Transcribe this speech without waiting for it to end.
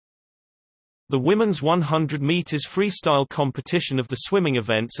The women's 100 meters freestyle competition of the swimming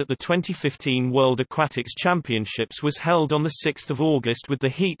events at the 2015 World Aquatics Championships was held on 6 August with the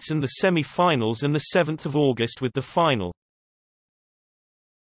heats and the semi-finals, and 7 August with the final.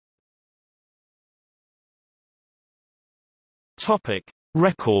 Topic: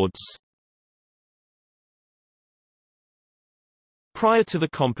 Records. Prior to the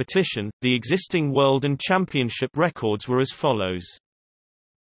competition, the existing world and championship records were as follows.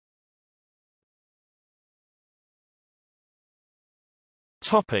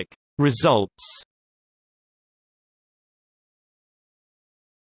 Topic: Results.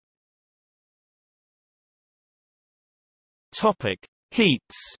 Topic: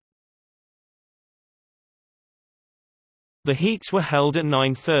 Heats. The heats were held at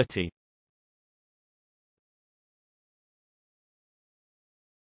 9:30.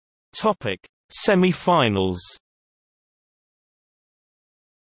 Topic: Semifinals.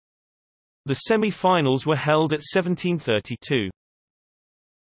 The semifinals were held at 17:32.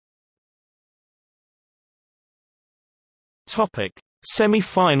 Topic: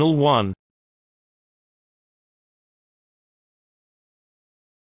 Semifinal 1.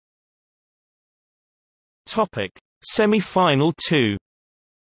 Topic: Semifinal 2.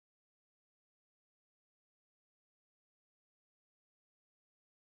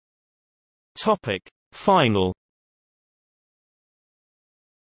 Topic: Final.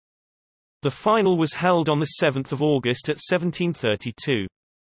 The final was held on 7 August at 17:32.